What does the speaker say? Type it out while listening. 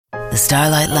The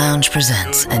Starlight Lounge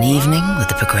presents An Evening with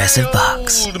the Progressive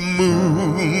Box. Old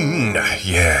moon,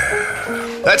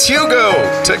 yeah. That's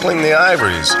Hugo, tickling the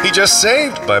ivories. He just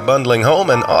saved by bundling home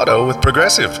and auto with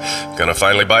Progressive. Gonna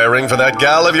finally buy a ring for that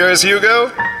gal of yours,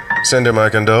 Hugo? Send her my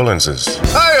condolences.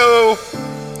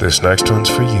 Hi-oh! This next one's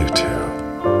for you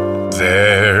two.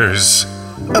 There's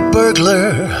a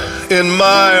burglar in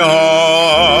my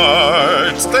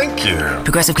heart. Thank you.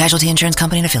 Progressive Casualty Insurance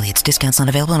Company and Affiliates. Discounts not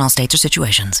available in all states or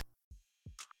situations.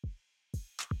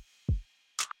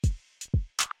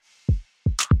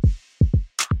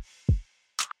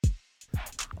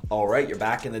 All right, you're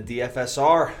back in the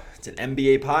DFSR. It's an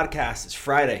NBA podcast. It's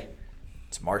Friday.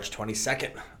 It's March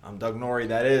 22nd. I'm Doug Norrie.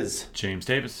 That is James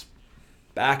Davis.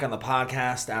 Back on the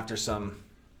podcast after some,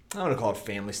 I'm going to call it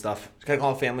family stuff. Can I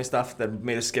call it family stuff that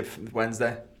made us skip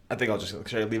Wednesday? I think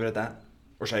should I leave it at that?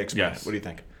 Or should I explain it? Yes. What do you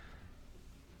think?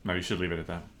 No, you should leave it at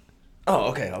that.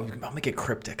 Oh, okay. I'll make it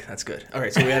cryptic. That's good. All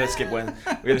right, so we had to skip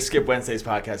Wednesday's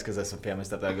podcast because there's some family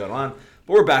stuff that had going on.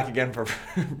 But we're back again for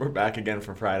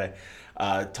Friday,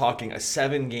 talking a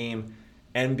 7-game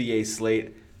NBA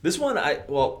slate. This one,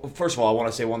 first of all, I want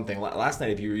to say one thing. Last night,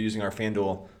 if you were using our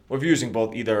FanDuel, or if you're using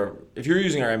if you're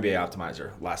using our NBA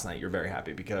optimizer last night, you're very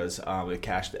happy because it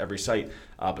cashed every site.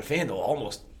 But FanDuel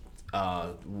almost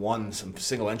won some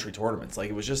single entry tournaments.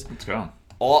 Like it was just Let's go.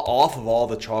 Off of all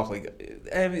the chalk, like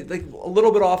a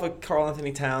little bit off of Karl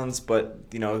Anthony Towns, but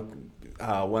went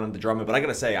on the Drummond. But I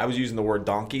gotta say, I was using the word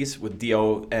donkeys with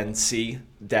DONC-EY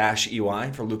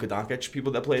for Luka Doncic.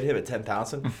 People that played him at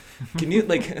 10,000. Can you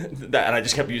that? And I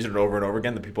just kept using it over and over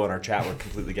again. The people in our chat were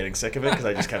completely getting sick of it because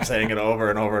I just kept saying it over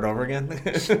and over and over again.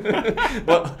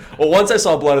 well, once I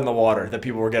saw blood in the water that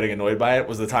people were getting annoyed by it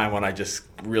was the time when I just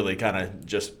really kind of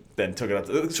just then took it up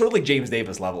to sort of like James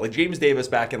Davis level. Like James Davis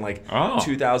back in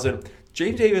 2000.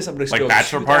 James Davis, I'm going to go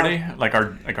bachelor party, like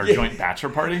our joint bachelor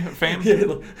party fame.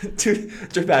 Yeah,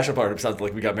 joint bachelor party sounds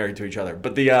like we got married to each other,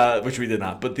 but which we did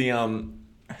not. But we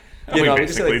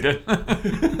basically did.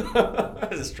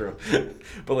 This is true.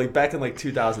 But back in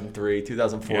 2003,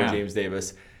 2004, yeah. James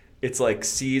Davis, it's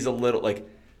sees a little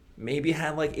maybe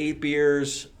had 8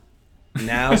 beers.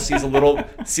 Now sees a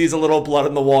little blood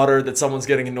in the water that someone's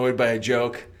getting annoyed by a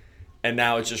joke. And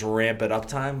now it's just ramp it up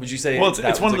time. Would you say? Well,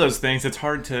 it's one of those things. It's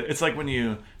hard to. It's like when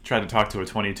you try to talk to a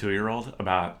 22-year-old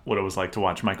about what it was like to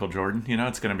watch Michael Jordan.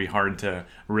 It's going to be hard to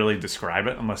really describe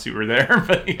it unless you were there.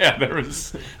 But yeah,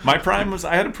 my prime was.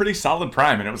 I had a pretty solid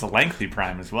prime, and it was a lengthy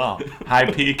prime as well.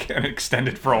 High peak and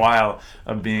extended for a while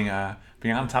of being on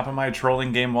top of my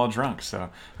trolling game while drunk. So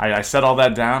I set all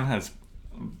that down, as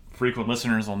frequent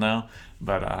listeners will know.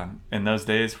 But in those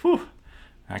days,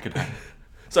 I could.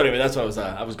 So anyway, that's what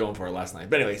I was going for last night.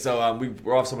 But anyway, so we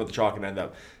were off some of the chalk and ended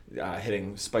up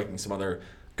spiking some other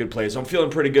good plays. So I'm feeling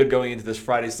pretty good going into this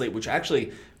Friday slate, which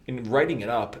actually, in writing it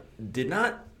up, did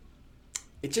not.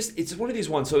 It's one of these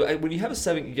ones. So when you have a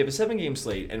 7-game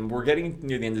slate, and we're getting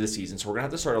near the end of the season, so we're gonna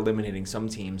have to start eliminating some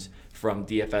teams from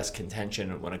DFS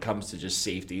contention when it comes to just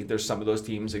safety. There's some of those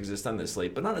teams exist on this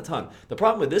slate, but not a ton. The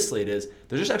problem with this slate is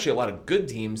there's just actually a lot of good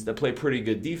teams that play pretty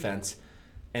good defense.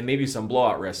 And maybe some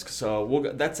blowout risk. So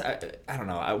I don't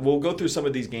know. We'll go through some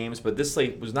of these games, but this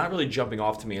slate was not really jumping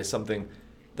off to me as something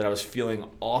that I was feeling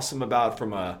awesome about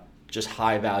from a just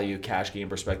high value cash game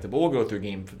perspective. But we'll go through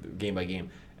game by game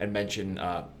and mention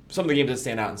some of the games that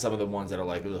stand out and some of the ones that are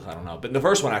I don't know. But the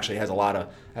first one actually has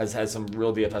has some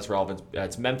real DFS relevance.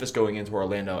 It's Memphis going into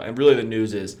Orlando, and really the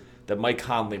news is that Mike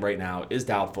Conley right now is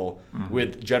doubtful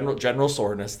with general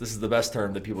soreness. This is the best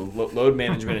term that people load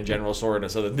management and general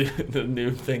soreness are the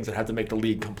new things that have to make the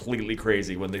league completely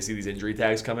crazy when they see these injury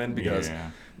tags come in because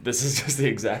this is just the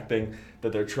exact thing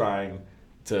that they're trying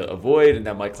to avoid, and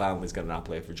that Mike Conley's going to not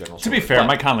play for general soreness. To be fair,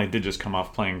 Mike Conley did just come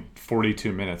off playing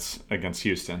 42 minutes against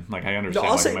Houston. I understand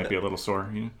why he might be a little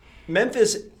sore.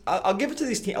 Memphis, I'll give it to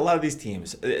these a lot of these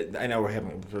teams. I know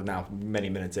we're now many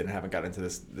minutes in and haven't gotten into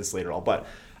this late at all, but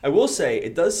I will say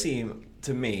it does seem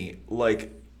to me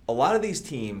like a lot of these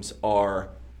teams are,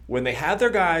 when they have their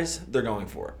guys, they're going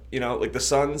for it. Like the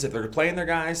Suns, if they're playing their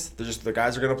guys, the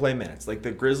guys are going to play minutes. Like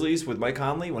the Grizzlies with Mike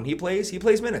Conley, when he plays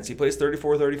minutes. He plays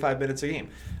 34, 35 minutes a game.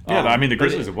 Yeah, the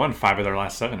Grizzlies have won 5 of their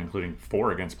last 7, including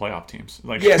 4 against playoff teams.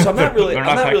 So I'm not really,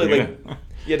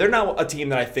 yeah, they're not a team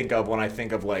that I think of when I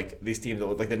think of these teams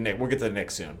that the Knicks. We'll get to the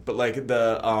Knicks soon, but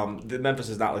the Memphis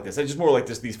is not like this. It's just more like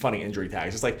these funny injury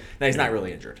tags. It's no, he's not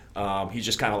really injured. He's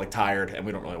just kind of tired, and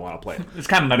we don't really want to play him. It's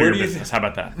kind of none of your business. How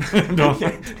about that?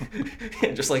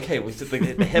 Yeah, just hey, we the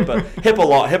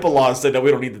HIPAA law said that we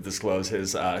don't need to disclose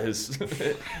his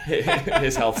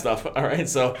health stuff. All right,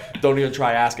 so don't even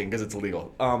try asking because it's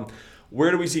illegal. Where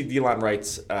do we see Delon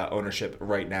Wright's ownership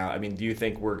right now? I mean, do you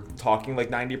think we're talking like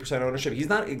 90% ownership? He's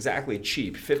not exactly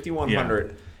cheap.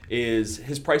 5,100 is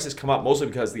his price has come up mostly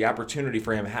because the opportunity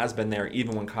for him has been there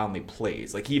even when Conley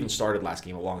plays. Like he even started last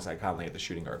game alongside Conley at the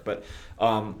shooting guard. But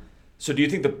so do you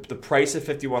think the price of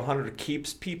 5,100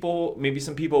 keeps people, maybe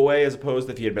some people away, as opposed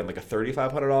to if he had been like a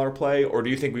 $3,500 play, or do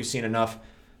you think we've seen enough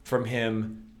from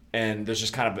him and there's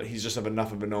just kind of he's just of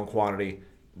enough of a known quantity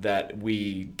that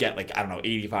we get like, I don't know,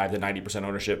 85 to 90%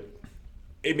 ownership?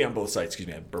 Maybe on both sides. Excuse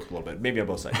me, I burped a little bit. Maybe on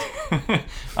both sides.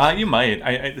 You might.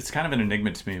 It's kind of an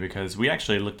enigma to me because we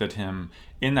actually looked at him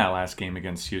in that last game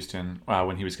against Houston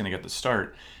when he was going to get the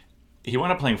start. He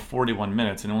wound up playing 41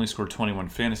 minutes and only scored 21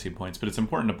 fantasy points, but it's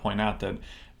important to point out that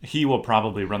he will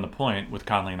probably run the point with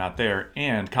Conley not there,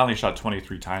 and Conley shot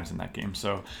 23 times in that game.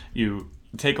 So you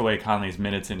take away Conley's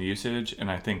minutes and usage,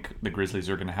 and I think the Grizzlies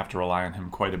are going to have to rely on him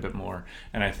quite a bit more.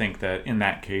 And I think that in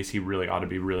that case, he really ought to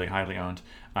be really highly owned.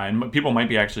 And people might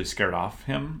be actually scared off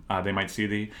him. They might see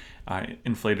the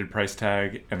inflated price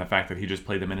tag and the fact that he just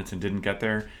played the minutes and didn't get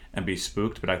there and be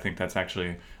spooked. But I think that's actually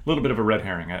a little bit of a red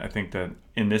herring. I think that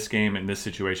in this game, in this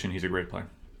situation, he's a great player.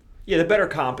 Yeah, the better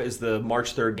comp is the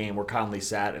March 3rd game where Conley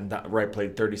sat and Wright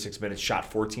played 36 minutes, shot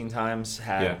 14 times,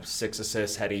 had 6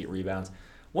 assists, had 8 rebounds.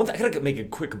 One thing, I gotta make a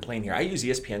quick complaint here. I use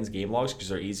ESPN's game logs because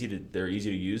they're easy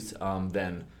to use.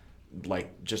 Than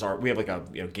like just we have like a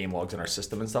game logs in our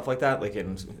system and stuff like that, like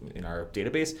in our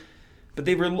database. But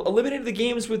they eliminated the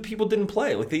games with people didn't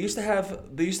play. Like they used to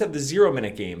have the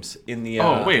 0-minute games in the.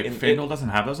 FanDuel doesn't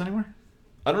have those anymore?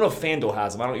 I don't know if FanDuel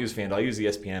has them. I don't use FanDuel. I use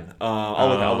ESPN.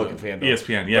 I'll look at FanDuel.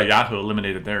 ESPN, yeah. But Yahoo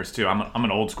eliminated theirs too. I'm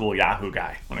an old school Yahoo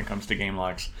guy when it comes to game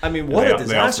logs. I mean, what a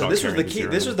disaster! This was the key.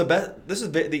 This was the best. This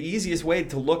is the easiest way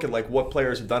to look at like what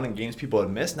players have done in games people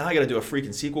have missed. Now I got to do a freaking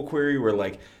SQL query where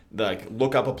like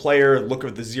look up a player, look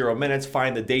at the 0 minutes,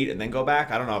 find the date, and then go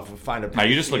back. I don't know if we find a. No,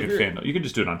 you just look at FanDuel. You can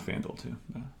just do it on FanDuel too.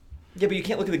 Yeah, but you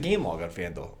can't look at the game log on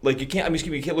FanDuel. Like you can't. I mean,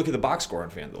 you can't look at the box score on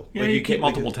FanDuel. Yeah, like, you keep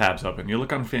multiple tabs open. You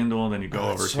look on FanDuel and then you go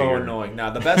over. So annoying. Now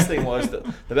the best thing was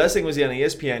on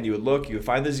ESPN. You would look, you would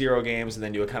find the 0 games, and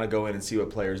then you would kind of go in and see what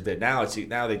players did. Now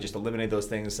they just eliminate those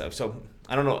things. So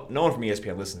I don't know. No one from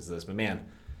ESPN listens to this, but man,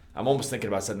 I'm almost thinking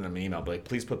about sending them an email. But like,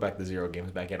 please put back the 0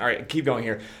 games back in. All right, keep going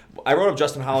here. I wrote up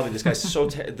Justin Holiday. This guy's so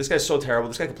terrible.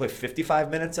 This guy could play 55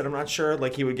 minutes, and I'm not sure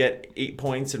like he would get 8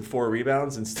 points and 4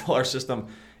 rebounds, and still our system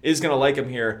is going to like him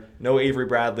here. No Avery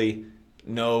Bradley,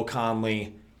 no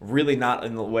Conley. Really not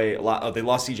in the way a lot. They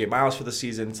lost CJ Miles for the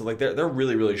season, so like they're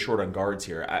really really short on guards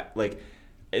here.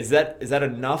 Is that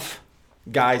enough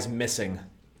guys missing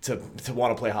to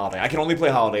want to play Holiday? I can only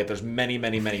play Holiday if there's many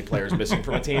players missing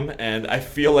from a team, and I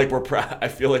feel like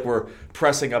we're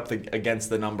pressing up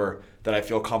against the number that I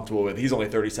feel comfortable with. He's only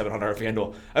 3,700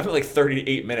 FanDuel. I feel like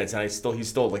 38 minutes, and he's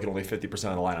still like only 50% of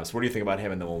the lineups. What do you think about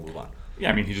him? And then we'll move on. Yeah,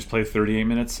 I mean, he just played 38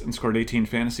 minutes and scored 18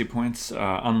 fantasy points.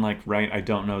 Unlike Wright, I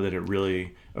don't know that it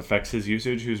really affects his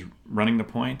usage, who's running the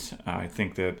point. I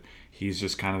think that he's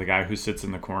just kind of the guy who sits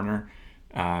in the corner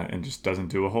and just doesn't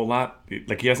do a whole lot.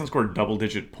 Like, he hasn't scored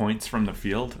double-digit points from the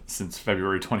field since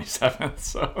February 27th.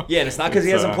 So yeah, and it's not because he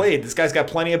hasn't played. This guy's got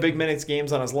plenty of big minutes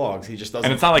games on his logs. He just doesn't.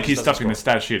 And it's not like he's stuffing the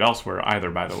stat sheet elsewhere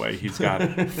either, by the way. He's got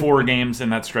 4 games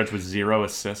in that stretch with 0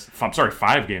 assists.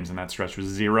 5 games in that stretch with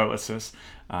 0 assists.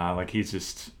 He's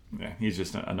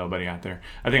just a nobody out there.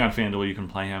 I think on FanDuel you can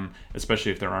play him,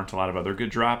 especially if there aren't a lot of other good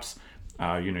drops.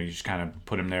 You just kind of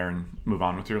put him there and move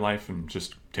on with your life and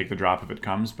just take the drop if it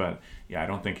comes. But yeah, I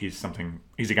don't think he's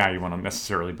a guy you want to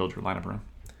necessarily build your lineup around.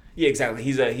 Yeah, exactly.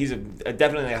 He's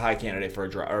definitely a high candidate for a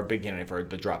drop, or a big candidate for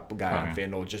the drop guy on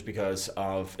FanDuel, just because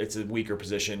of it's a weaker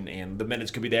position and the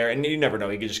minutes could be there, and you never know.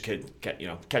 He could just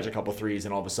catch a couple threes,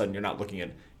 and all of a sudden you're not looking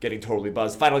at getting totally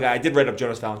buzzed. Final guy, I did write up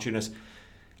Jonas Valanciunas.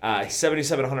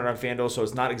 7,700 on FanDuel, so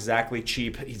it's not exactly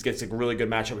cheap. He gets a really good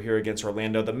matchup here against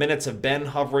Orlando. The minutes have been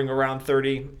hovering around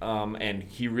 30, and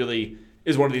he really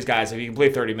is one of these guys. If he can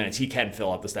play 30 minutes, he can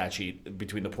fill up the stat sheet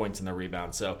between the points and the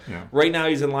rebounds. So right now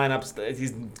he's in lineups.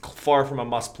 He's far from a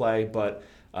must play, but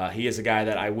he is a guy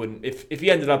that I wouldn't. If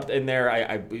he ended up in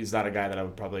there, he's not a guy that I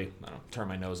would probably turn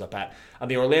my nose up at. On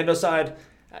the Orlando side,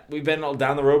 we've been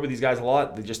down the road with these guys a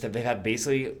lot. They've had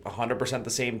basically 100% the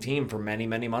same team for many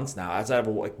months now. Outside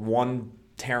of one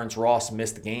Terrence Ross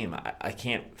missed game, I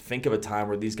can't think of a time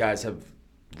where these guys have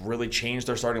really changed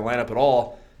their starting lineup at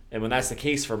all. And when that's the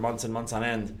case for months and months on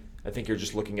end, I think you're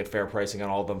just looking at fair pricing on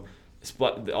all of them.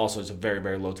 Also, it's a very,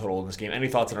 very low total in this game. Any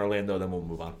thoughts on Orlando? Then we'll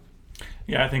move on.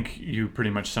 Yeah, I think you pretty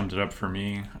much summed it up for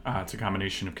me. It's a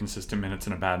combination of consistent minutes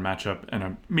and a bad matchup and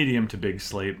a medium to big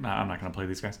slate. I'm not going to play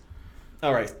these guys.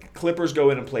 All right, Clippers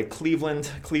go in and play Cleveland.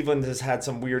 Cleveland has had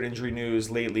some weird injury news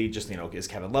lately. Just is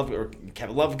Kevin Love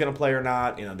going to play or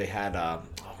not? They had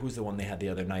who's the one they had the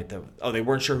other night? They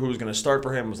weren't sure who was going to start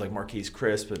for him. It was like Marquise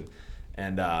Crisp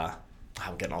and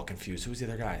I'm getting all confused. Who's the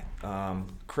other guy?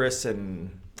 Chris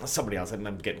and somebody else.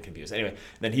 I'm getting confused. Anyway,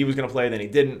 then he was going to play, then he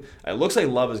didn't. It looks like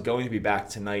Love is going to be back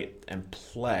tonight and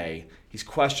play. He's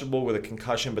questionable with a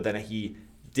concussion, but then he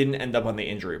didn't end up on the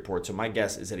injury report. So my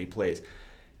guess is that he plays.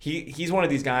 He's one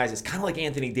of these guys. It's kind of like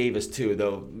Anthony Davis too,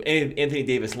 though. Anthony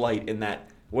Davis light in that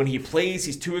when he plays,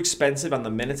 he's too expensive on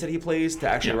the minutes that he plays to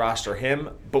actually roster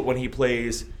him. But when he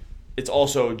plays, it's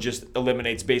also just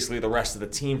eliminates basically the rest of the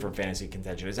team from fantasy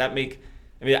contention. Does that make?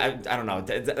 I mean, I don't know.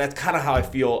 That's kind of how I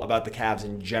feel about the Cavs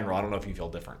in general. I don't know if you feel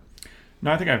different.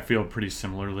 No, I think I feel pretty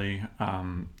similarly.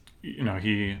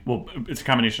 It's a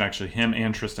combination actually. Him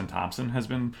and Tristan Thompson has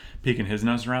been peeking his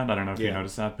nose around. I don't know if you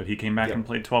noticed that, but he came back and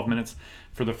played 12 minutes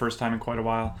for the first time in quite a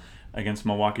while against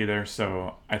Milwaukee there.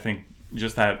 So I think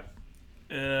just that,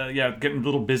 getting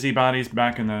little busybodies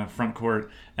back in the front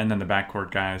court and then the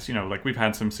backcourt guys. We've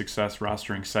had some success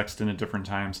rostering Sexton at different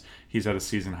times. He's at a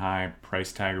season high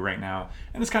price tag right now,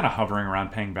 and it's kind of hovering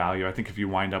around paying value. I think if you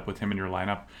wind up with him in your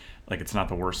lineup, it's not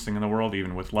the worst thing in the world,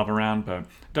 even with Love around, but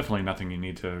definitely nothing you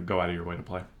need to go out of your way to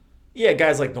play. Yeah,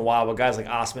 guys like Nwaba, guys like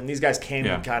Osman, these guys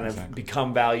can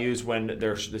become values when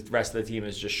the rest of the team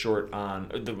is just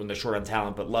when they're short on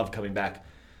talent, but Love coming back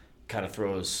kind of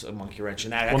throws a monkey wrench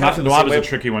in that. Nwaba's a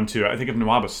tricky one too. I think if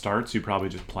Nwaba starts, you probably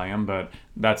just play him, but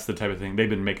that's the type of thing. They've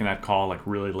been making that call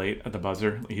really late at the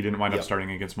buzzer. He didn't wind up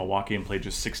starting against Milwaukee and played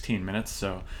just 16 minutes,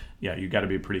 so yeah, you got to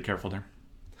be pretty careful there.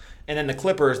 And then the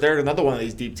Clippers, they're another one of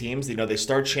these deep teams. They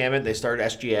start Shamet, they start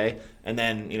SGA, and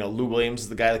then Lou Williams is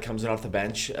the guy that comes in off the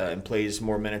bench and plays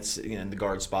more minutes in the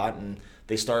guard spot. And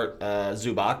they start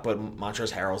Zubac, but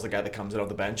Montrezl Harrell's the guy that comes in off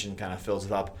the bench and kind of fills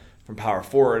it up from power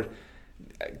forward.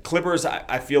 Clippers,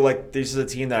 I feel like this is a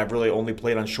team that I've really only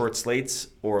played on short slates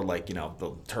or the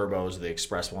turbos, the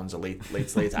express ones, the late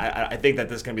slates. I think that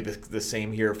this is going to be the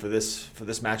same here for this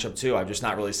matchup too.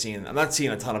 I'm not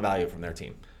seeing a ton of value from their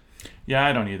team. Yeah,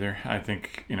 I don't either. I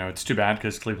think, it's too bad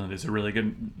because Cleveland is a really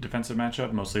good defensive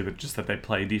matchup, mostly just that they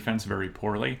play defense very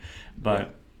poorly.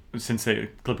 But since the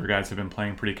Clipper guys have been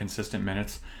playing pretty consistent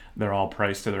minutes, they're all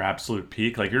priced to their absolute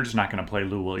peak. You're just not going to play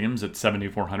Lou Williams at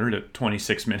 7,400 at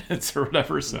 26 minutes or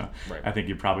whatever. So I think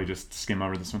you probably just skim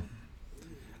over this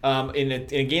one. In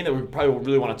a game that we probably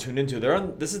really want to tune into,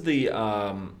 this is the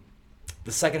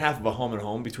second half of a home and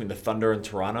home between the Thunder and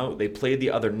Toronto. They played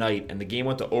the other night, and the game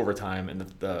went to overtime, and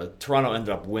the Toronto ended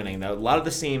up winning. Now, a lot of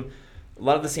the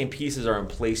same pieces are in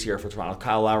place here for Toronto.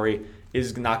 Kyle Lowry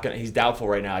is not going. He's doubtful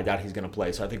right now. I doubt he's going to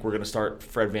play. So I think we're going to start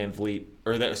Fred VanVleet,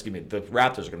 the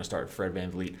Raptors are going to start Fred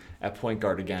VanVleet at point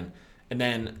guard again. And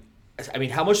then,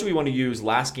 how much do we want to use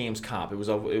last game's comp? It was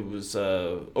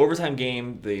a overtime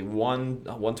game. They won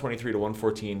 123 to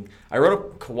 114. I wrote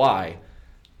up Kawhi.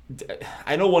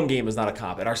 I know one game is not a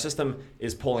comp, and our system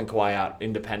is pulling Kawhi out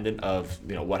independent of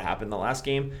what happened in the last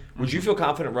game. Would you feel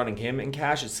confident running him in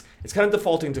cash? It's kind of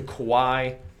defaulting to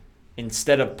Kawhi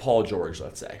instead of Paul George,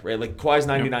 let's say, right? Kawhi's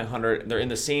 9,900. They're in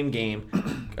the same game.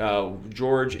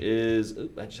 George is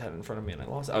I just had it in front of me and I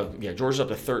lost. Oh yeah, George is up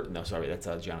to 30. No, sorry, that's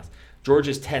Giannis. George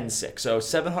is 10-6, so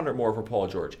 700 more for Paul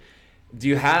George. Do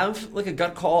you have a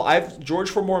gut call? I have George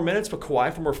for more minutes, but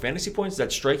Kawhi for more fantasy points. Does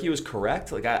that strike you as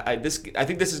correct? I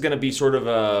think this is going to be sort of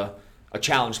a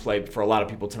challenge play for a lot of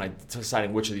people tonight,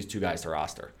 deciding which of these two guys to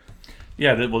roster.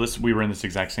 Yeah, we were in this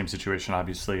exact same situation,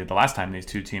 obviously, the last time these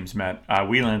two teams met.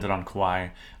 We landed on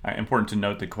Kawhi. Important to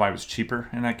note that Kawhi was cheaper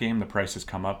in that game. The price has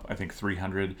come up, I think,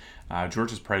 $300.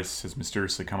 George's price has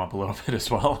mysteriously come up a little bit as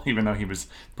well, even though he was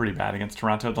pretty bad against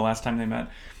Toronto the last time they met.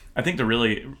 I think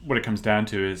what it comes down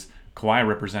to is Kawhi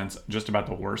represents just about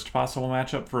the worst possible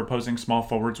matchup for opposing small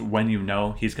forwards when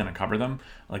he's going to cover them.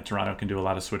 Toronto can do a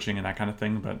lot of switching and that kind of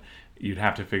thing, but you'd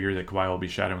have to figure that Kawhi will be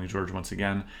shadowing George once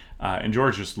again. And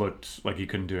George just looked like he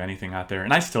couldn't do anything out there.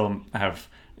 And I still have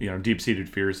deep-seated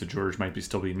fears that George might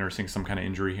still be nursing some kind of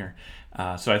injury here.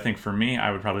 So I think for me, I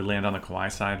would probably land on the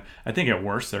Kawhi side. I think at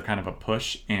worst, they're kind of a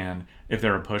push, and if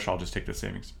they're a push, I'll just take the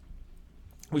savings.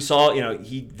 We saw,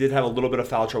 he did have a little bit of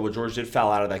foul trouble. George did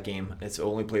foul out of that game. It's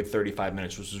only played 35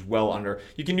 minutes, which is well under.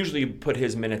 You can usually put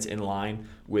his minutes in line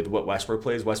with what Westbrook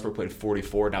plays. Westbrook played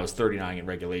 44, and that was 39 in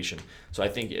regulation. So I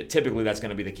think typically that's going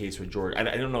to be the case with George. I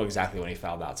don't know exactly when he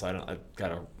fouled out, so I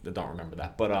don't remember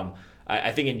that. But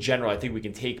I think in general, I think we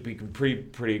can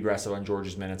pretty aggressive on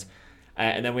George's minutes.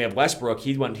 And then we have Westbrook.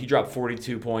 He dropped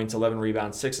 42 points, 11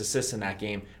 rebounds, 6 assists in that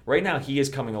game. Right now, he is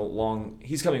coming along.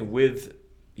 He's coming with.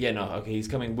 Yeah, no, okay. He's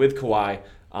coming with Kawhi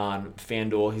on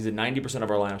FanDuel. He's at 90% of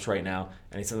our lineups right now,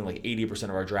 and he's something like 80%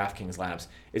 of our DraftKings lineups.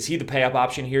 Is he the pay-up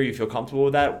option here? You feel comfortable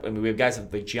with that? I mean, we have guys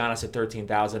like Giannis at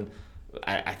 13,000.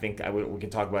 I think we can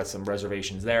talk about some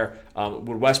reservations there.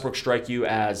 Would Westbrook strike you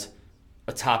as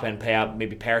a top-end payout?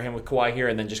 Maybe pair him with Kawhi here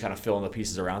and then just kind of fill in the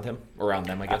pieces around him, around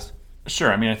them, I guess?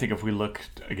 Sure. I mean, I think if we look,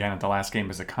 again, at the last game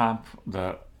as a comp,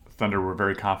 the Thunder were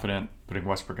very confident putting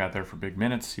Westbrook out there for big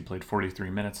minutes. He played 43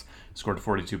 minutes, scored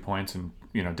 42 points, and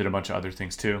did a bunch of other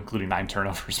things too, including 9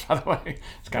 turnovers, by the way.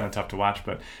 It's kind of tough to watch,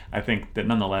 but I think that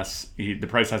nonetheless, the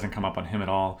price hasn't come up on him at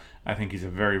all. I think he's a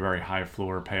very, very high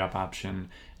floor pay-up option.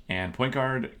 And point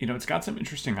guard, it's got some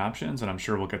interesting options, and I'm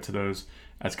sure we'll get to those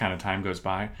as kind of time goes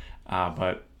by.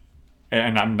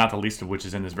 And I'm not the least of which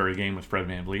is in this very game with Fred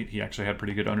VanVleet. He actually had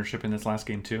pretty good ownership in this last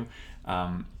game too.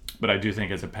 But I do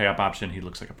think as a pay-up option, he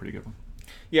looks like a pretty good one.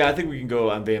 Yeah, I think we can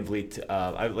go on VanVleet.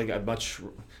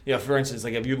 For instance,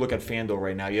 like if you look at FanDuel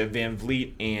right now, you have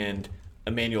VanVleet and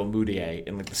Emmanuel Mudiay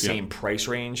in like the same price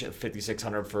range at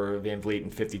 $5,600 for VanVleet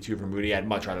and $52 for Mudiay. I'd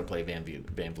much rather play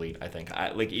VanVleet. I think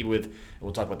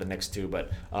we'll talk about the next two,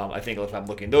 but I think if I'm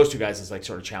looking at those two guys as like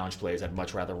sort of challenge plays, I'd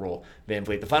much rather roll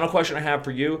VanVleet. The final question I have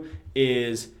for you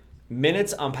is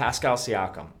minutes on Pascal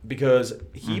Siakam, because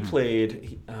he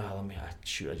played.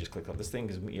 I just clicked on this thing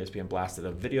because ESPN blasted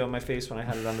a video in my face when I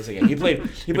had it on this again. He played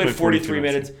 43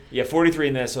 minutes. Yeah, 43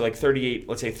 in this, so like 38.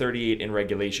 Let's say 38 in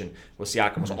regulation. Well,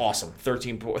 Siakam was awesome.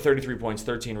 33 points,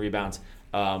 13 rebounds.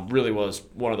 Really was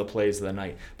one of the plays of the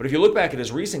night. But if you look back at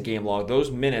his recent game log, those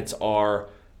minutes are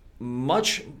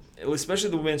much,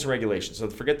 especially the minutes in regulation. So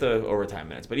forget the overtime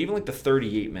minutes, but even like the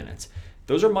 38 minutes.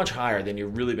 Those are much higher than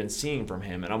you've really been seeing from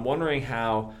him. And I'm wondering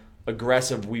how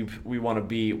aggressive we want to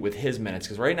be with his minutes.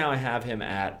 Because right now I have him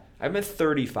at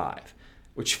 35,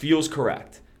 which feels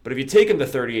correct. But if you take him to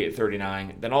 38,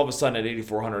 39, then all of a sudden at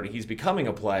 8,400, he's becoming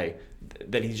a play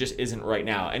that he just isn't right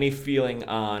now. Any feeling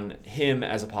on him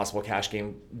as a possible cash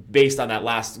game based on that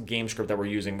last game script that we're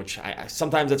using, which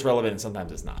sometimes it's relevant and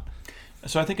sometimes it's not?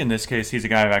 So I think in this case, he's a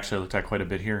guy I've actually looked at quite a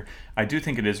bit here. I do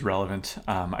think it is relevant.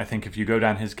 I think if you go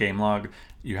down his game log,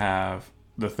 you have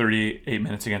the 38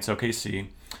 minutes against OKC.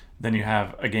 Then you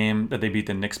have a game that they beat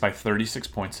the Knicks by 36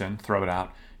 points in, throw it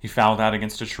out. He fouled out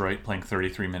against Detroit, playing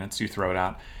 33 minutes, you throw it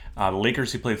out. The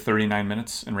Lakers, he played 39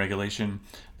 minutes in regulation.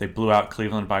 They blew out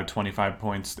Cleveland by 25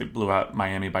 points. They blew out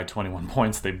Miami by 21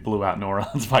 points. They blew out New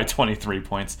Orleans by 23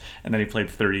 points. And then he played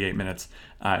 38 minutes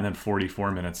and then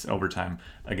 44 minutes overtime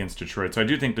against Detroit. So I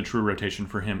do think the true rotation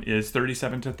for him is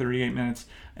 37 to 38 minutes.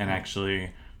 And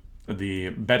actually, the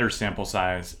better sample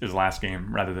size is last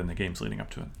game rather than the games leading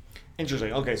up to it.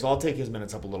 Interesting. Okay, so I'll take his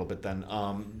minutes up a little bit then,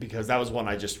 because that was one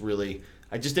I just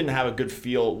didn't have a good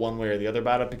feel one way or the other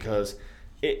about it, because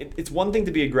it's one thing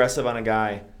to be aggressive on a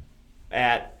guy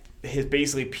at his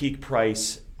basically peak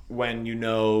price when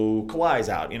Kawhi's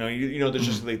out, there's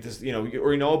just like this, or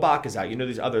Ibaka's out,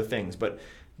 these other things, but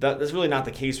that's really not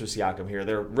the case with Siakam here.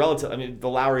 They're relative. I mean, the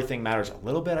Lowry thing matters a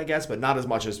little bit, I guess, but not as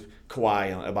much as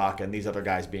Kawhi and Ibaka and these other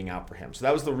guys being out for him. So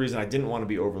that was the reason I didn't want to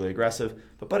be overly aggressive.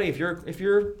 But buddy, if you're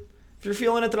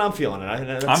feeling it, then I'm feeling it.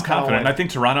 I'm confident. And I think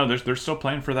Toronto, they're still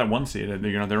playing for that 1 seed.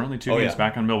 They're only 2 games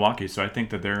back on Milwaukee, so I think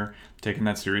that they're taking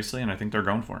that seriously, and I think they're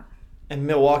going for it. And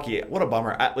Milwaukee, what a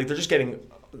bummer! They're just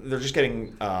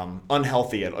getting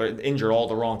unhealthy or injured all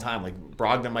the wrong time. Like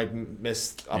Brogdon might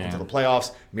miss up until the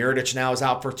playoffs. Mirotic now is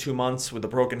out for 2 months with a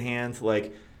broken hand.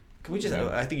 Like, can we just?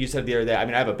 I think you said the other day. I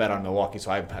mean, I have a bet on Milwaukee,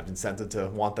 so I have incentive to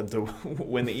want them to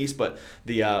win the East. But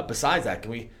besides that,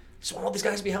 can we? Just want all these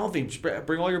guys to be healthy. Just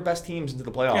bring all your best teams into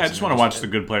the playoffs. Yeah, I just want to watch the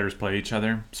good players play each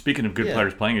other. Speaking of good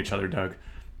players playing each other, Doug,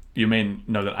 you may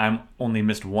know that I only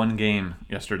missed one game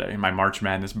yesterday in my March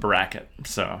Madness bracket.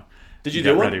 So did you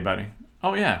do ready, buddy?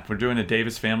 Oh yeah, we're doing a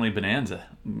Davis Family Bonanza.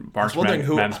 March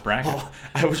Madness bracket.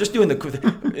 I was just doing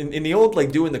in the old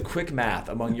doing the quick math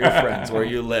among your friends where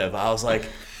you live. I was like,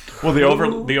 well,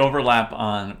 the overlap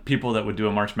on people that would do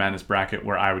a March Madness bracket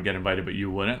where I would get invited but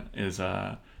you wouldn't is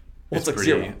Well, it's like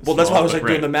zero. Well, that's why I was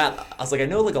doing the math. I was like, I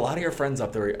know a lot of your friends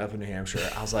up there up in New Hampshire.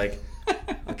 I was like,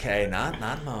 okay,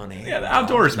 not Moni. Yeah, the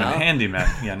outdoorsman, handyman.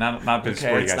 Yeah, not big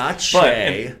sporty guys. Not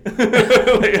Shay. I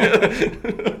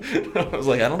was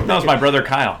like, I don't. That was my brother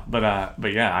Kyle. But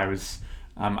yeah,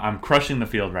 I'm crushing the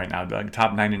field right now, Doug.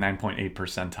 Top 99.8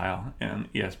 percentile in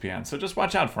ESPN. So just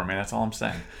watch out for me. That's all I'm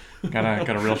saying. Got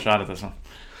a real shot at this one.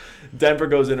 Denver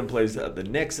goes in and plays the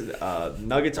Knicks.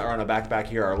 Nuggets are on a back-to-back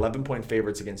here, are 11-point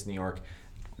favorites against New York.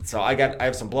 So I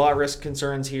have some blowout risk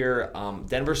concerns here.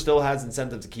 Denver still has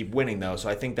incentive to keep winning, though. So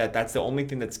I think that's the only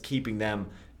thing that's keeping them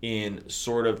in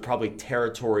sort of probably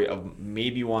territory of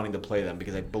maybe wanting to play them,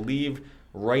 because I believe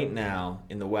right now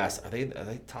in the West. Are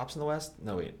they tops in the West?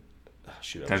 No, wait.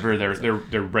 Shoot, Denver,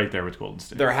 they're right there with Golden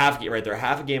State. They're half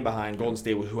a game behind Golden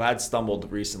State, who had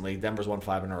stumbled recently. Denver's won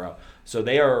 5 in a row, so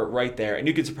they are right there. And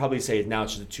you could probably say now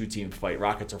it's just a 2-team fight.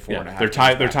 Rockets are 4.5. They're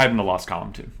tied. They're tied in the loss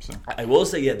column too. So I will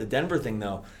say, the Denver thing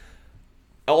though.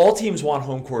 All teams want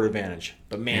home court advantage,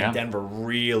 but man, Denver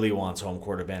really wants home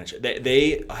court advantage.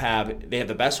 They have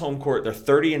the best home court. They're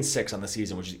 30-6 on the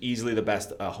season, which is easily the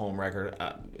best home record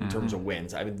in terms of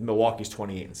wins. I mean, Milwaukee's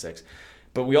 28-6.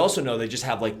 But we also know they just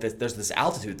have there's this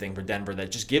altitude thing for Denver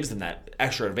that just gives them that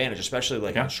extra advantage,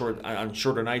 especially on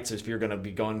shorter nights if you're going to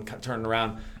be turning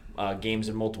around games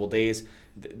in multiple days.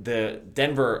 The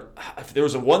Denver, if there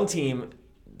was one team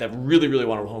that really, really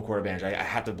wanted home court advantage, I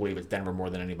have to believe it's Denver more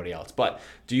than anybody else. But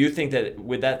do you think that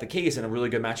with that the case in a really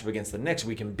good matchup against the Knicks,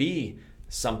 we can be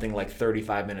something like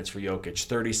 35 minutes for Jokic,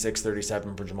 36,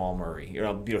 37 for Jamal Murray,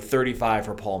 35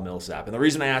 for Paul Millsap? And the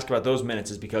reason I ask about those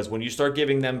minutes is because when you start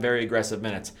giving them very aggressive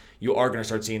minutes, you are going to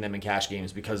start seeing them in cash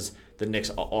games because the Knicks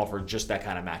offer just that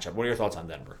kind of matchup. What are your thoughts on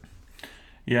Denver?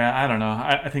 Yeah, I don't know.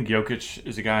 I think Jokic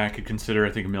is a guy I could consider. I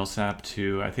think Millsap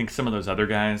too. I think some of those other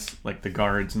guys, like the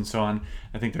guards and so on,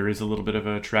 I think there is a little bit of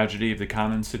a tragedy of the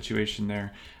Commons situation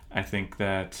there. I think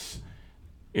that,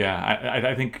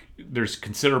 I think there's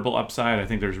considerable upside. I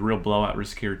think there's real blowout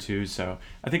risk here too. So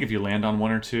I think if you land on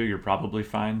one or two, you're probably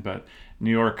fine. But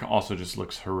New York also just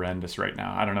looks horrendous right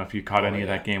now. I don't know if you caught any of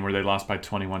that game where they lost by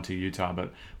 21 to Utah,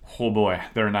 but oh boy,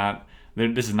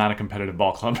 this is not a competitive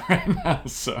ball club right now.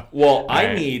 So we'll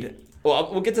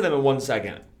get to them in 1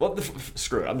 second.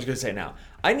 Screw it. I'm just going to say it now.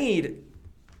 I need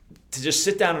to just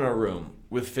sit down in a room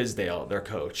with Fizdale, their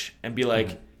coach, and be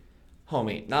like,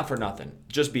 homie, not for nothing.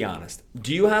 Just be honest.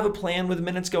 Do you have a plan with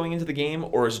minutes going into the game,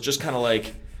 or is it just kind of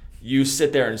like you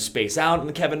sit there and space out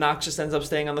and Kevin Knox just ends up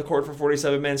staying on the court for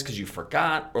 47 minutes because you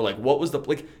forgot? Or what was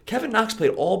Kevin Knox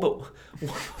played all but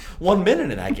 1 minute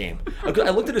in that game. I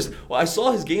looked at I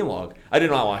saw his game log. I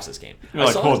did not watch this game. You're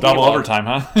like, cool, double overtime,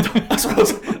 huh? That's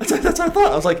what I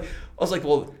thought. I was like,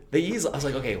 well,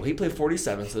 okay, well, he played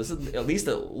 47, so this is at least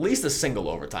a single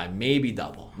overtime, maybe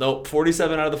double. Nope,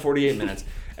 47 out of the 48 minutes.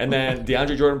 And then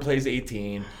DeAndre Jordan plays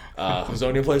 18.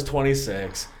 Hazonia plays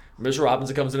 26. Mr.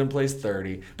 Robinson comes in and plays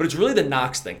 30. But it's really the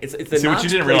Knox thing. It's the See, Knox what you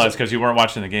didn't realize because you weren't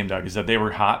watching the game, Doug, is that they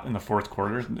were hot in the fourth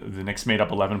quarter. The Knicks made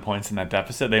up 11 points in that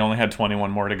deficit. They only had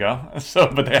 21 more to go.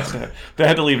 But they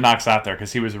had to leave Knox out there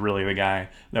because he was really the guy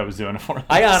that was doing it for them.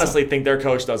 I honestly think their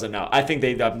coach doesn't know. I think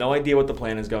they have no idea what the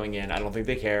plan is going in. I don't think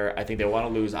they care. I think they want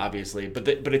to lose, obviously. But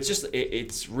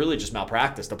it's really just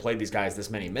malpractice to play these guys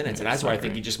this many minutes. And that's why I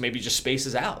think he maybe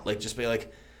spaces out. Just be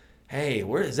like, hey,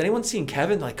 where has anyone seen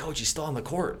Kevin? Coach, he's still on the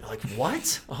court.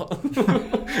 What?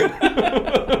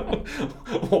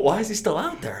 Why is he still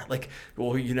out there?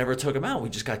 Well, you never took him out. We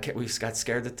got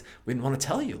scared that we didn't want to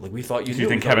tell you. We thought you knew. Do you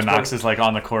think Kevin Knox is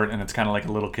on the court and it's kind of like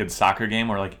a little kid's soccer game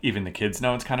where even the kids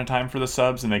know it's kind of time for the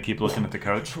subs and they keep looking at the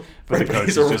coach, but the coach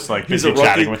is just busy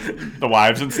chatting with the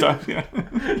wives and stuff. Yeah.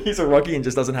 He's a rookie and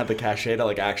just doesn't have the cachet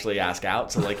to actually ask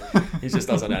out. So he just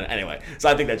doesn't. Anyway, so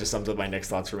I think that just sums up my next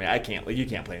thoughts for me. You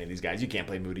can't play any of these guys. You can't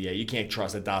play Moutier. You can't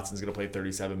trust that Dotson's going to play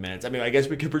 37 minutes. I mean, I guess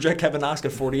we could project Kevin Knox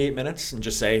at 48 minutes and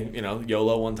just say,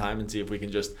 YOLO one time and see if we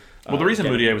can just. Well, the reason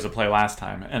Moutier was a play last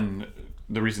time, and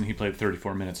the reason he played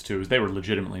 34 minutes too, is they were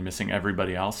legitimately missing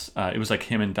everybody else. It was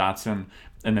him and Dotson,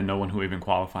 and then no one who even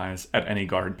qualifies at any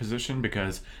guard position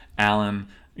because Allen,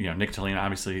 Nick Tillina,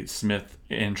 obviously Smith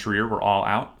and Trier were all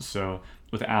out. So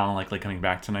with Allen likely coming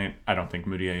back tonight, I don't think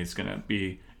Moutier is going to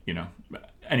be,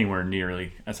 anywhere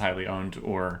nearly as highly owned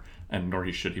nor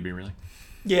should he be really.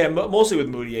 Yeah, mostly with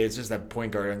Moutier, it's just that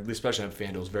point guard, especially on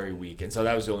FanDuel, is very weak. And so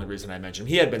that was the only reason I mentioned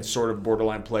him. He had been sort of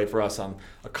borderline play for us on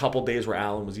a couple days where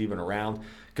Allen was even around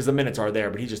because the minutes are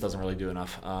there, but he just doesn't really do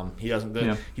enough.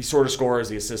 He sort of scores.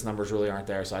 The assist numbers really aren't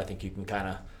there, so I think you can kind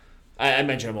of. I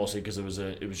mentioned him mostly because it was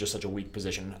just such a weak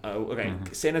position.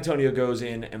 San Antonio goes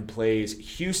in and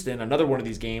plays Houston, another one of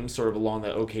these games, sort of along the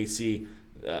OKC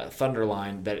Thunder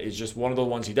line that is just one of the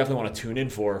ones you definitely want to tune in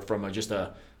for from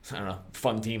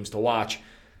fun teams to watch.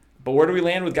 But where do we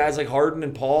land with guys like Harden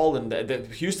and Paul? And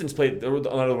Houston's played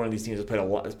another one of these teams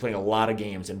that's playing a lot of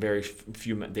games in very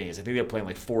few days. I think they're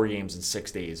playing 4 games in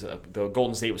 6 days. The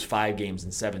Golden State was 5 games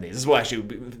in 7 days. This is what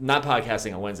actually not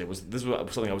podcasting on Wednesday this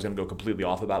was something I was going to go completely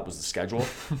off about was the schedule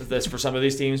for some of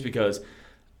these teams because.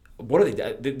 What are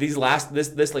they?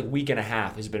 This week and a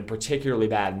half has been particularly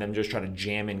bad, and them just trying to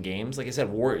jam in games. Like I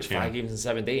said, Warriors 5 games in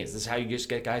 7 days. This is how you just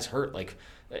get guys hurt.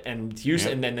 And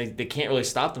Houston, and then they can't really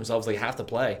stop themselves. They have to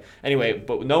play anyway.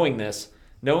 But knowing that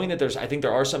I think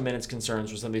there are some minutes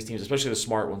concerns for some of these teams, especially the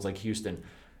smart ones like Houston.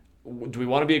 do we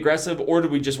want to be aggressive, or do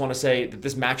we just want to say that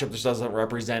this matchup just doesn't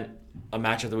represent a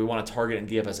matchup that we want to target in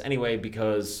DFS anyway,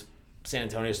 because San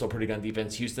Antonio is still pretty good on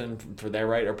defense. Houston, for their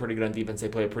right, are pretty good on defense. They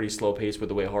play a pretty slow pace with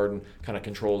the way Harden kind of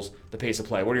controls the pace of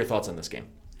play. What are your thoughts on this game?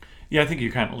 Yeah, I think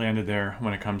you kind of landed there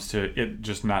when it comes to it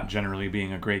just not generally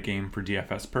being a great game for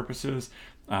DFS purposes.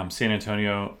 San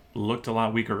Antonio looked a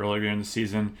lot weaker earlier in the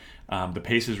season. The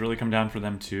pace has really come down for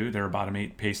them too. They're a bottom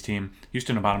 8 pace team.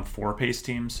 Houston a bottom 4 pace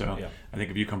team. So yeah. I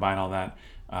think if you combine all that,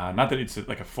 not that it's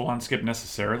like a full-on skip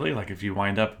necessarily. Like if you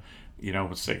wind up,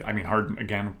 Harden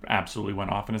again absolutely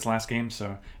went off in his last game.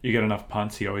 So you get enough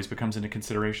punts, he always becomes into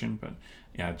consideration. But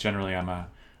yeah, generally I'm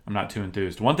not too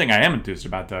enthused. One thing I am enthused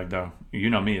about, Doug, though, you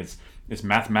know me, is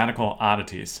mathematical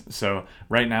oddities. So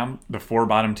right now, the 4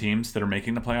 bottom teams that are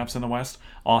making the playoffs in the West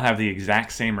all have the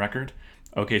exact same record.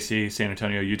 OKC, San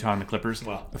Antonio, Utah, and the Clippers.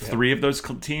 Wow. 3 of those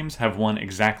teams have won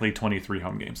exactly 23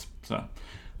 home games. So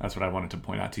that's what I wanted to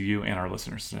point out to you and our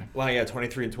listeners today. Wow, yeah,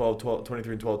 23 and 12,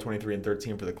 23 and 12, 23 and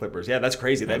 13 for the Clippers. Yeah, that's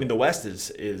crazy. I mean, the West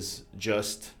is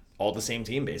just all the same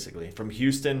team, basically. From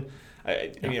Houston,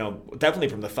 definitely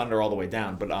from the Thunder all the way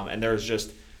down. But and there's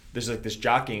like this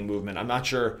jockeying movement. I'm not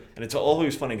sure, and it's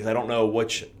always funny because I don't know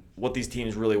what these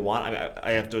teams really want.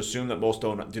 I have to assume that most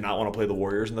do not want to play the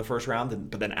Warriors in the first round,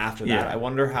 but then after that, I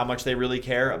wonder how much they really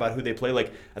care about who they play.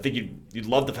 Like, I think you'd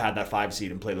love to have had that 5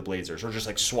 seed and play the Blazers, or just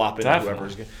like swap in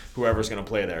whoever's going to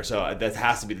play there. So that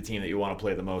has to be the team that you want to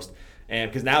play the most.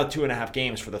 And because now 2.5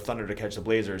 games for the Thunder to catch the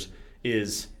Blazers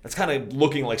that's kind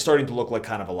of starting to look like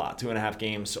kind of a lot. 2.5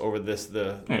 games over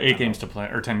 8 games to play,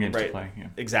 or 10 games to play. Yeah.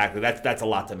 Exactly. That's a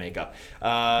lot to make up.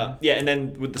 And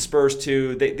then with the Spurs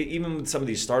too, they even with some of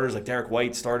these starters like Derek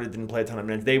White didn't play a ton of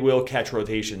minutes. They will catch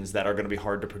rotations that are going to be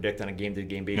hard to predict on a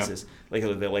game-to-game basis. Yep.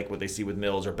 Like they like what they see with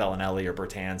Mills or Bellinelli or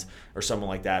Bertans or someone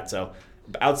like that. So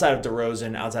outside of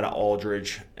DeRozan, outside of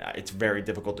Aldridge, it's very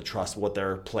difficult to trust what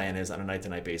their plan is on a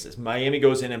night-to-night basis. Miami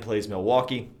goes in and plays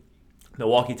Milwaukee.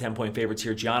 Milwaukee 10-point favorites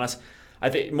here. Giannis, I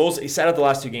think he sat out the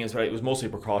last 2 games, but it was mostly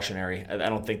precautionary. I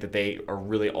don't think that they are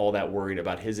really all that worried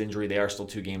about his injury. They are still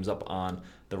 2 games up on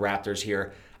the Raptors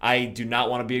here. I do not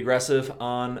want to be aggressive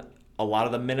on a lot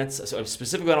of the minutes. So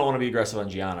specifically, I don't want to be aggressive on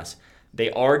Giannis. They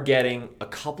are getting a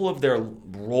couple of their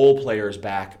role players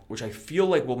back, which I feel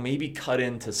like will maybe cut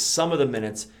into some of the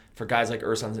minutes for guys like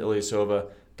Ersan Ilyasova,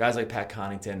 guys like Pat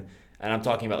Connaughton. And I'm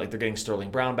talking about like they're getting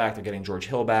Sterling Brown back, they're getting George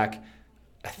Hill back.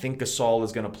 I think Gasol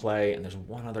is going to play, and there's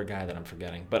one other guy that I'm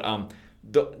forgetting. But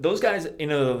those guys in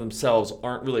and of themselves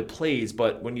aren't really plays,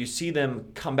 but when you see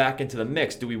them come back into the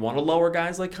mix, do we want to lower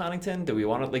guys like Connaughton? Do we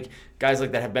want to guys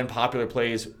like that have been popular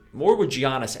plays more with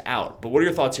Giannis out? But what are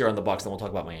your thoughts here on the Bucks? Then we'll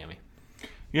talk about Miami.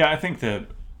 Yeah, I think that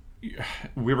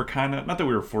we were kind of, not that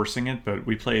we were forcing it, but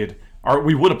we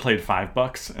would have played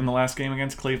 $5 in the last game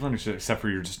against Cleveland, except for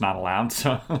you're just not allowed.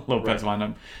 So Lopez wound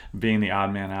up being the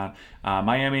odd man out.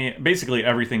 Miami, basically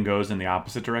everything goes in the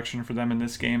opposite direction for them in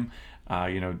this game.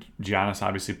 Giannis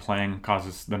obviously playing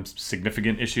causes them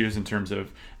significant issues in terms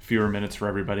of fewer minutes for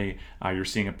everybody. You're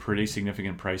seeing a pretty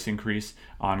significant price increase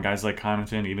on guys like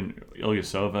Connaughton, even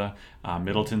Ilyasova.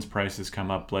 Middleton's prices come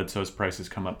up. Bledsoe's prices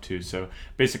come up too. So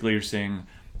basically you're seeing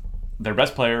their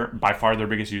best player, by far their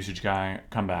biggest usage guy,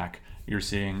 come back. You're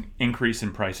seeing increase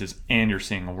in prices, and you're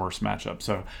seeing a worse matchup.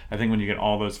 So I think when you get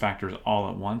all those factors all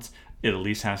at once, it at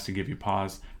least has to give you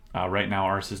pause. Right now,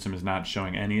 our system is not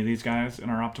showing any of these guys in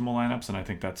our optimal lineups, and I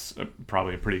think that's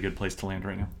probably a pretty good place to land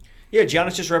right now. Yeah,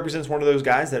 Giannis just represents one of those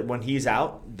guys that when he's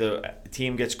out, the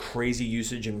team gets crazy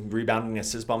usage and rebounding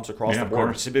assist bumps across the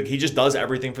board. He just does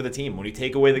everything for the team. When you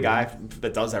take away the guy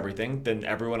that does everything, then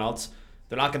everyone else,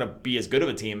 they're not going to be as good of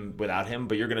a team without him,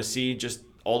 but you're going to see just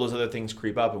all those other things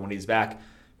creep up. And when he's back,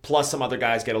 plus some other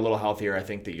guys get a little healthier, I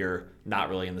think that you're not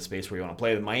really in the space where you want to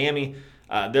play. Miami,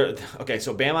 so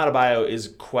Bam Adebayo is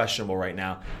questionable right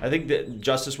now. I think that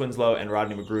Justice Winslow and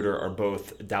Rodney McGruder are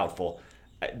both doubtful.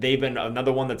 They've been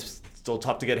another one that's still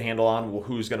tough to get a handle on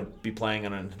who's going to be playing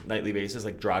on a nightly basis.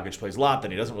 Like Dragic plays a lot,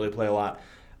 then he doesn't really play a lot.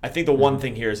 I think the one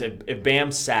thing here is if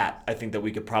Bam sat, I think that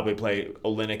we could probably play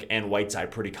Olynyk and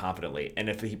Whiteside pretty confidently. And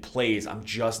if he plays, I'm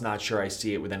just not sure I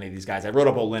see it with any of these guys. I wrote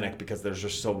up Olynyk because there's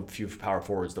just so few power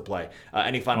forwards to play.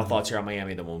 Any final thoughts here on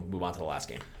Miami, then we'll move on to the last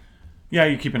game. Yeah,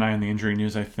 you keep an eye on the injury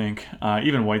news, I think.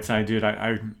 Even Whiteside, dude,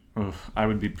 I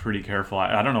would be pretty careful.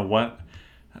 I don't know what.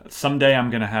 Someday I'm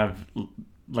going to have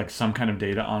like some kind of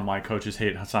data on why coaches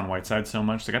hate Hassan Whiteside so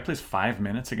much. The guy plays 5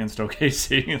 minutes against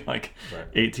OKC,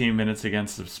 18 minutes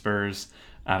against the Spurs.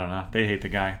 I don't know. They hate the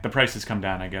guy. The prices come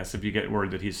down, I guess. If you get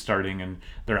word that he's starting and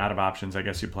they're out of options, I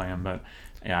guess you play him. But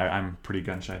yeah, I'm pretty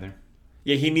gun shy there.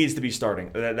 Yeah, he needs to be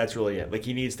starting. That's really it. Like,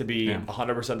 he needs to be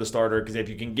 100% the starter, because if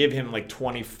you can give him like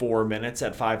 24 minutes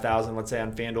at 5,000, let's say,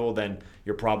 on FanDuel, then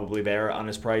you're probably there on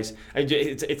his price.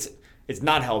 It's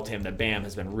not helped him that Bam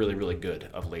has been really, really good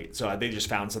of late. So they just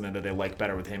found something that they like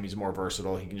better with him. He's more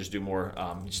versatile. He can just do more,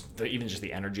 even just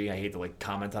the energy. I hate to like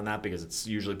comment on that because it's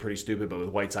usually pretty stupid, but with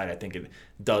Whiteside, I think it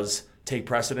does take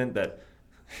precedent that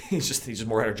he's just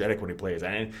more energetic when he plays,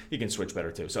 and he can switch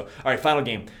better too. So, all right, final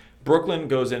game. Brooklyn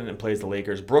goes in and plays the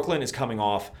Lakers. Brooklyn is coming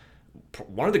off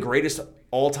one of the greatest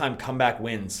all-time comeback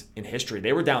wins in history.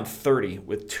 They were down 30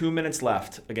 with 2 minutes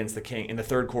left against the King in the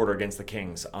third quarter against the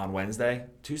Kings on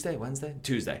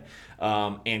Tuesday,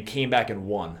 and came back and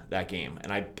won that game.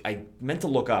 And I meant to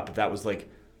look up if that was like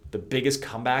the biggest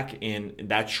comeback in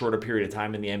that short a period of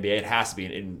time in the NBA. It has to be,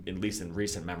 at least in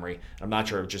recent memory. I'm not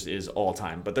sure if it just is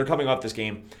all-time. But they're coming off this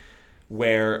game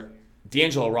where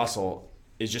D'Angelo Russell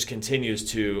just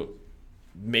continues to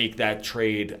make that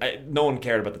trade. No one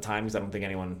cared about the time because I don't think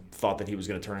anyone thought that he was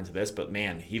going to turn into this, but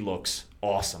man, he looks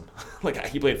awesome. Like,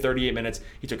 he played 38 minutes.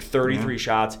 He took 33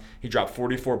 shots. He dropped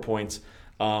 44 points.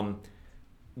 When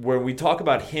we talk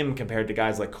about him compared to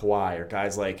guys like Kawhi or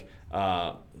guys like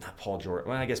not Paul George.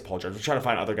 Well, I guess Paul George. We're trying to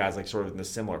find other guys like sort of in the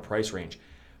similar price range.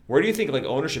 Where do you think like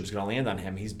ownership is going to land on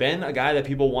him? He's been a guy that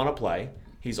people want to play.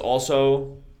 He's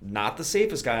also not the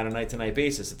safest guy on a night-to-night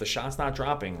basis. If the shot's not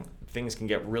dropping, things can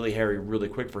get really hairy really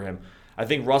quick for him. I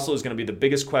think Russell is going to be the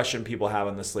biggest question people have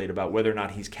on this slate about whether or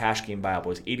not he's cash game viable.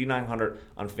 He's 8,900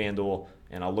 on FanDuel,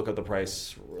 and I'll look up the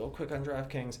price real quick on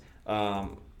DraftKings. I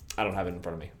don't have it in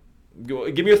front of me.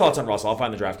 Give me your thoughts on Russell. I'll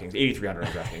find the DraftKings. 8,300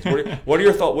 on DraftKings. What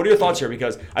are your thoughts here?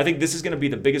 Because I think this is going to be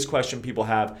the biggest question people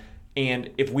have. And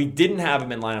if we didn't have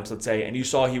him in lineups, let's say, and you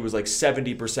saw he was like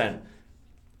 70%,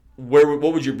 what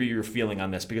would be your feeling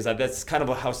on this? Because that's kind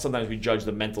of how sometimes we judge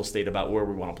the mental state about where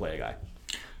we want to play a guy.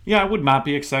 Yeah, I would not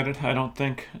be excited, I don't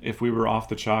think, if we were off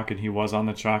the chalk and he was on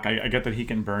the chalk. I get that he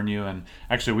can burn you, and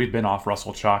actually we've been off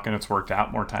Russell chalk and it's worked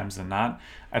out more times than not.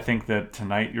 I think that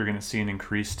tonight you're going to see an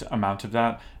increased amount of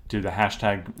that due to the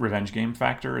hashtag revenge game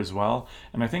factor as well.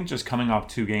 And I think just coming off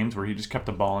 2 games where he just kept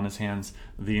the ball in his hands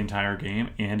the entire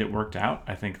game and it worked out,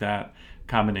 I think that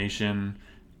combination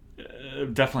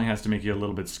definitely has to make you a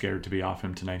little bit scared to be off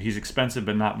him tonight. He's expensive,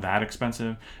 but not that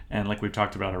expensive. And like we've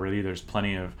talked about already, there's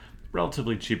plenty of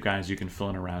relatively cheap guys you can fill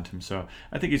in around him. So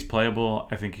I think he's playable.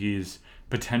 I think he's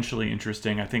potentially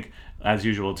interesting. I think, as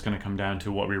usual, it's going to come down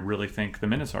to what we really think the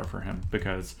minutes are for him.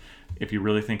 Because if you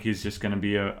really think he's just going to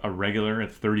be a regular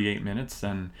at 38 minutes,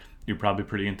 then you're probably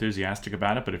pretty enthusiastic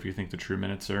about it. But if you think the true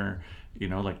minutes are,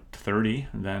 like 30,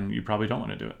 then you probably don't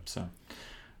want to do it. So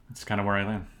that's kind of where I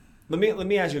land. Let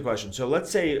me ask you a question. So let's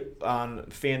say on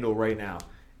FanDuel right now,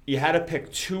 you had to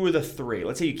pick 2 of the 3.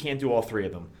 Let's say you can't do all 3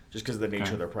 of them just because of the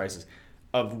nature of their prices.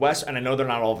 Of West, and I know they're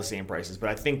not all the same prices, but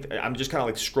I think I'm just kind of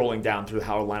like scrolling down through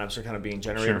how lineups are kind of being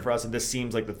generated for us, and this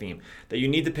seems like the theme. That you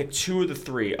need to pick 2 of the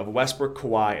 3 of Westbrook,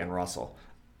 Kawhi, and Russell.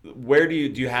 Where do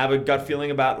you have a gut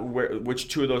feeling about which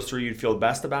 2 of those 3 you'd feel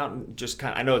best about? Just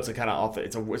kind of, I know it's a kind of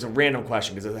it's a random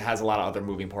question because it has a lot of other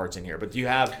moving parts in here, but do you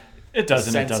have? It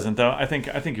doesn't though. I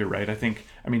think you're right.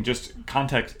 I mean, just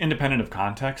context, independent of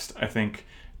context, I think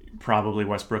probably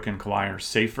Westbrook and Kawhi are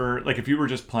safer. Like if you were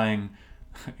just playing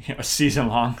a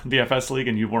season-long DFS league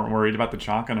and you weren't worried about the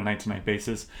chalk on a night-to-night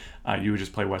basis, you would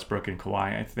just play Westbrook and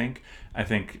Kawhi, I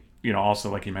think. Also,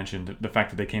 like you mentioned, the fact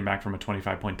that they came back from a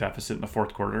 25-point deficit in the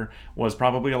fourth quarter was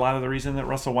probably a lot of the reason that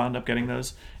Russell wound up getting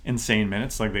those insane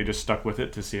minutes. Like they just stuck with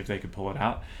it to see if they could pull it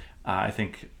out. I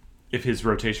think if his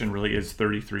rotation really is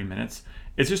 33 minutes,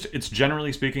 it's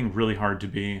generally speaking really hard to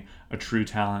be a true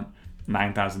talent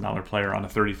 $9,000 player on a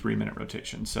 33-minute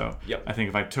rotation. So I think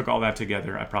if I took all that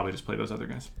together, I'd probably just play those other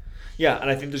guys. Yeah, and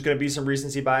I think there's going to be some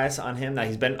recency bias on him. Now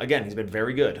he's been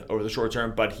very good over the short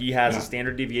term, but he has a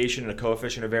standard deviation and a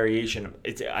coefficient of variation.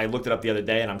 I looked it up the other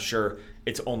day, and I'm sure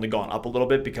it's only gone up a little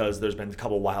bit because there's been a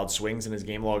couple wild swings in his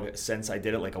game log since I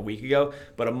did it like a week ago.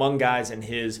 But among guys in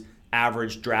his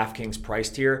average DraftKings price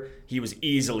tier, he was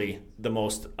easily the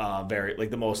most not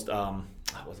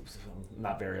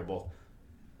variable.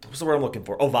 What's the word I'm looking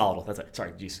for? Oh, volatile. That's it.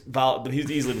 Sorry, geez.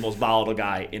 He's easily the most volatile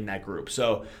guy in that group.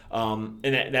 So, and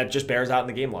that just bears out in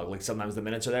the game log. Like sometimes the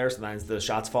minutes are there, sometimes the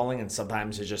shots falling, and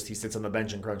sometimes it's just he sits on the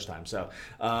bench in crunch time. So,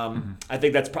 I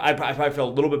think I probably feel a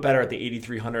little bit better at the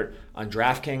 8,300 on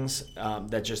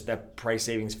DraftKings. That price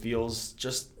savings feels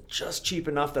just cheap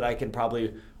enough that I can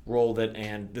probably roll it,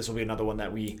 and this will be another one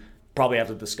that we probably have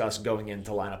to discuss going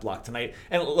into lineup lock tonight.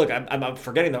 And look, I'm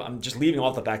forgetting that I'm just leaving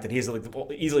off the fact that he's like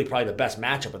easily probably the best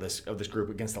matchup of this group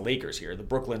against the Lakers here. The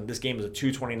Brooklyn, this game is a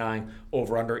 229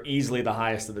 over under, easily the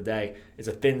highest of the day. It's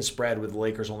a thin spread with the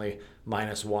Lakers only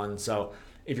 -1. So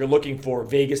if you're looking for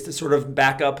Vegas to sort of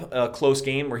back up a close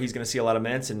game where he's going to see a lot of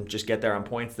minutes and just get there on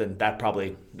points, then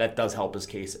that does help his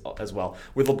case as well.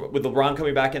 With LeBron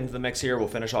coming back into the mix here, we'll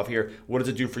finish off here. What does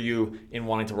it do for you in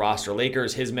wanting to roster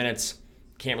Lakers? His minutes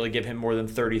can't really give him more than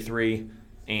 33,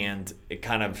 and it's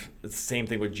the same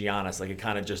thing with Giannis. Like, it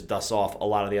kind of just dusts off a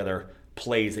lot of the other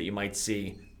plays that you might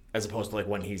see as opposed to like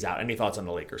when he's out. Any thoughts on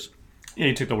the Lakers? Yeah,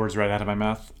 you took the words right out of my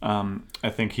mouth. I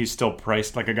think he's still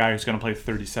priced like a guy who's going to play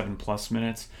 37 plus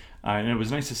minutes. And it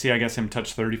was nice to see, I guess, him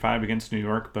touch 35 against New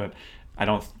York, but I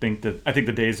think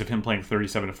the days of him playing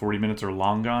 37 to 40 minutes are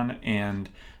long gone. And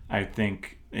I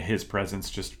think his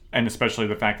presence and especially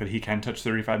the fact that he can touch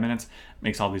 35 minutes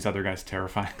makes all these other guys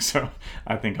terrifying. So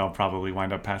I think I'll probably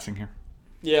wind up passing here.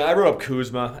 Yeah, I wrote up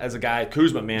Kuzma as a guy.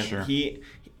 Kuzma, man, Sure.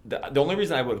 The only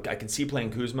reason I can see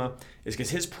playing Kuzma is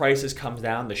because his price has come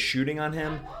down. The shooting on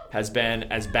him has been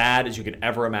as bad as you could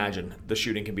ever imagine the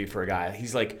shooting can be for a guy.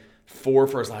 He's like 4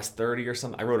 for his last 30 or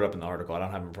something. I wrote it up in the article. I don't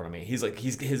have it in front of me. His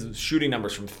shooting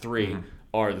numbers from 3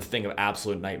 are the thing of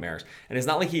absolute nightmares. And it's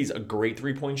not like he's a great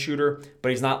three-point shooter, but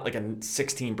he's not like a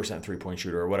 16% three-point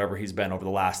shooter or whatever he's been over the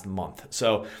last month.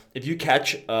 So if you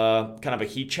catch kind of a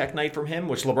heat check night from him,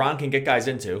 which LeBron can get guys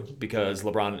into because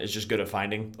LeBron is just good at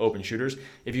finding open shooters,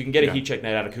 if you can get a heat check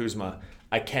night out of Kuzma,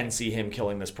 I can see him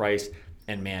killing this price.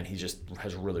 And man, he just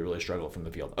has really, really struggled from the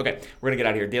field. Okay, we're going to get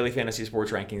out of here.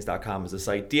 DailyFantasySportsRankings.com is the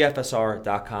site.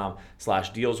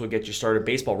 DFSR.com/deals will get you started.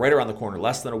 Baseball right around the corner,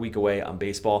 less than a week away on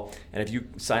baseball. And if you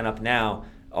sign up now,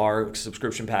 our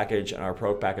subscription package and our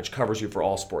pro package covers you for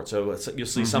all sports. So you'll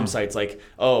see some sites like,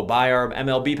 buy our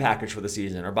MLB package for the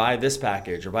season, or buy this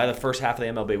package, or buy the first half of the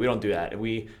MLB. We don't do that.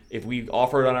 If we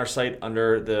offer it on our site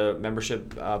under the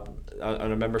membership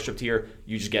on a membership tier,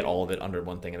 you just get all of it under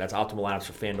one thing, and that's optimal lineups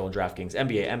for FanDuel and DraftKings,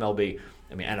 NBA, MLB.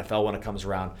 I mean, NFL when it comes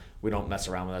around, we don't mess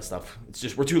around with that stuff. It's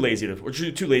just we're too lazy to have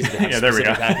specific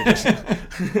packages.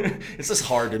 It's just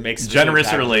hard to make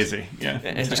generous or lazy,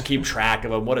 and just keep track of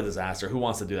them. What a disaster! Who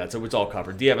wants to do that? So it's all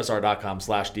covered.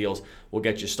 DFSR.com/deals will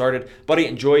get you started, buddy.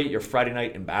 Enjoy your Friday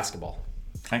night in basketball.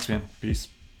 Thanks, man. Peace.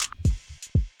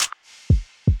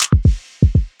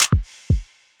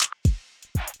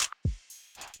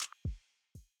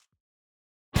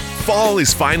 Fall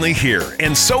is finally here,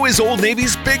 and so is Old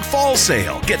Navy's Big Fall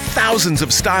Sale. Get thousands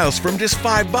of styles from just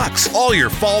 $5. All your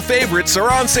fall favorites are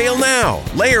on sale now.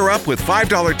 Layer up with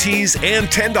 $5 tees and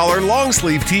 $10 long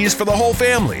sleeve tees for the whole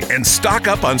family. And stock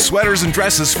up on sweaters and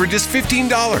dresses for just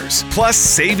 $15. Plus,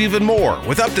 save even more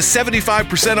with up to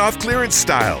 75% off clearance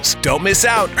styles. Don't miss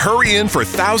out. Hurry in for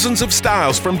thousands of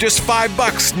styles from just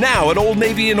 $5 now at Old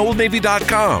Navy and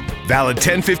OldNavy.com. Valid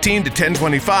 10/15 to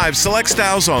 10/25, select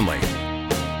styles only.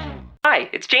 Hi,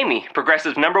 it's Jamie,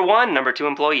 Progressive #1, #2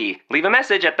 employee. Leave a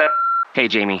message at the... Hey,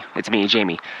 Jamie, it's me,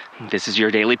 Jamie. This is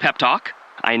your daily pep talk.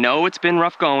 I know it's been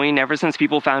rough going ever since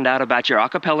people found out about your a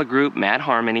cappella group, Mad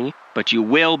Harmony, but you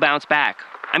will bounce back.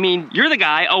 I mean, you're the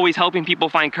guy always helping people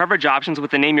find coverage options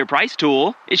with the Name Your Price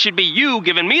tool. It should be you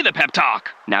giving me the pep talk.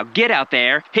 Now get out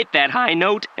there, hit that high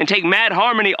note, and take Mad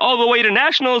Harmony all the way to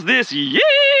nationals this year!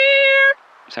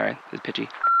 Sorry, it's pitchy.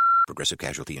 Progressive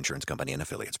Casualty Insurance Company and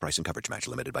Affiliates. Price and coverage match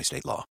limited by state law.